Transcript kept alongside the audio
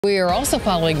We are also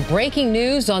following breaking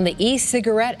news on the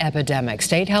e-cigarette epidemic.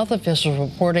 State health officials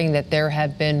reporting that there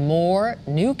have been more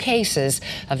new cases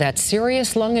of that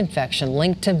serious lung infection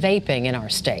linked to vaping in our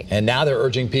state. And now they're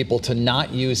urging people to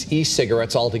not use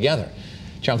e-cigarettes altogether.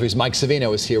 Channel 3's Mike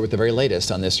Savino is here with the very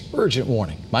latest on this urgent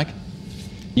warning. Mike?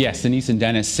 Yes, Denise and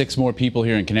Dennis, 6 more people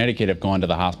here in Connecticut have gone to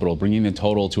the hospital, bringing the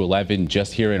total to 11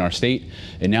 just here in our state.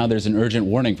 And now there's an urgent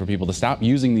warning for people to stop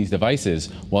using these devices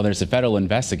while there's a federal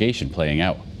investigation playing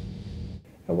out.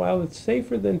 And while it's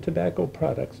safer than tobacco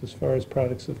products as far as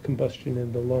products of combustion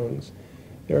in the lungs,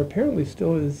 there apparently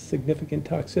still is significant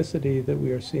toxicity that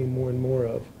we are seeing more and more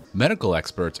of. Medical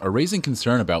experts are raising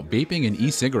concern about vaping and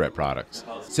e-cigarette products.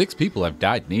 6 people have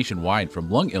died nationwide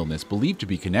from lung illness believed to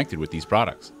be connected with these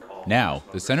products. Now,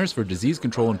 the Centers for Disease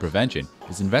Control and Prevention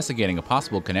is investigating a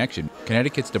possible connection.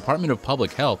 Connecticut's Department of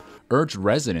Public Health urged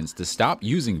residents to stop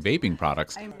using vaping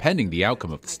products pending the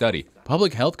outcome of the study.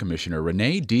 Public Health Commissioner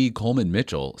Renee D.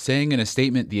 Coleman-Mitchell saying in a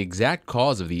statement the exact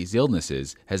cause of these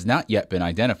illnesses has not yet been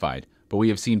identified, but we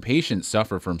have seen patients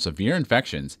suffer from severe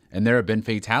infections and there have been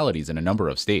fatalities in a number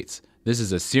of states. This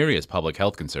is a serious public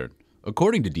health concern.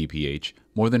 According to DPH,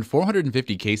 more than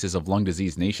 450 cases of lung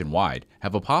disease nationwide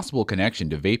have a possible connection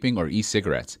to vaping or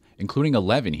e-cigarettes, including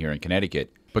 11 here in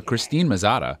Connecticut. But Christine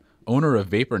Mazzata, owner of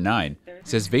Vapor 9,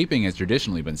 says vaping has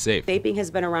traditionally been safe. Vaping has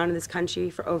been around in this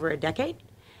country for over a decade,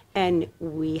 and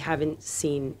we haven't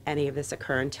seen any of this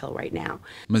occur until right now.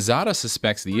 Mazzata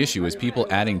suspects the issue is people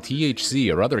adding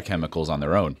THC or other chemicals on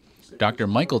their own. Dr.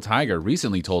 Michael Tiger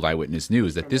recently told Eyewitness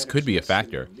News that this could be a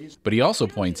factor, but he also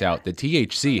points out that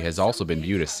THC has also been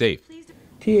viewed as safe.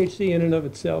 THC in and of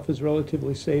itself is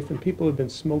relatively safe, and people have been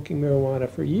smoking marijuana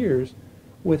for years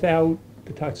without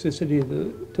the toxicity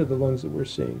to the lungs that we're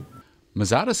seeing.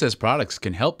 Mazzata says products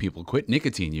can help people quit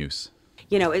nicotine use.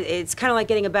 You know, it's kind of like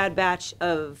getting a bad batch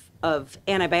of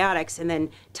antibiotics and then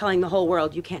telling the whole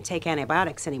world you can't take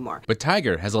antibiotics anymore. But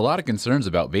Tiger has a lot of concerns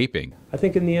about vaping. I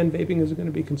think in the end, vaping is going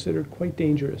to be considered quite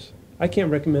dangerous. I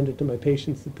can't recommend it to my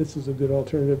patients that this is a good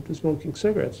alternative to smoking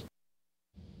cigarettes.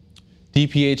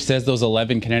 DPH says those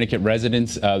 11 Connecticut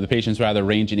residents, the patients rather,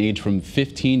 range in age from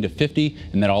 15 to 50,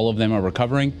 and that all of them are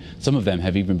recovering. Some of them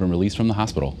have even been released from the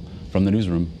hospital. From the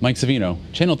newsroom, Mike Savino,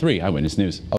 Channel 3 Eyewitness News.